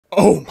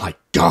Oh my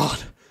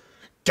god!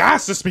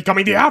 Gas is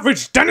becoming the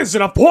average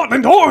denizen of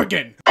Portland,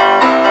 Oregon!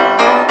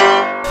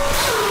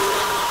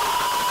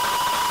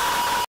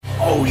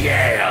 Oh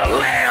yeah,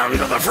 land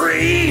of the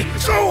free!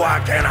 So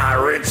why can I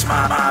rinse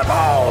my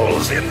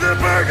eyeballs in the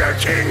Burger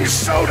King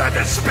soda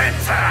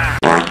dispenser?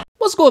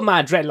 What's good,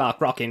 my dreadlock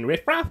rockin'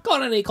 riffraff?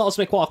 Got any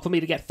cosmic walk for me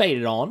to get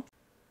faded on?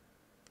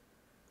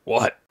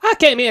 What? I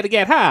came here to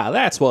get high,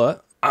 that's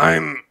what.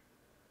 I'm...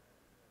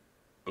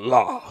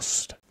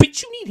 lost.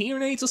 Bitch, you need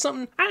hearing aids or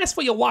something? I asked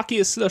for your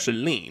walkie slush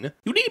and lean.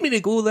 You need me to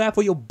go there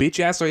for your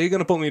bitch ass, or are you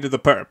gonna put me to the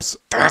perps?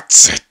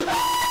 That's it.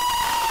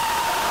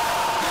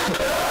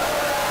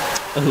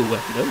 Oh, no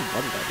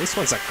wonder. This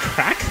one's a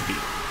crack fiend.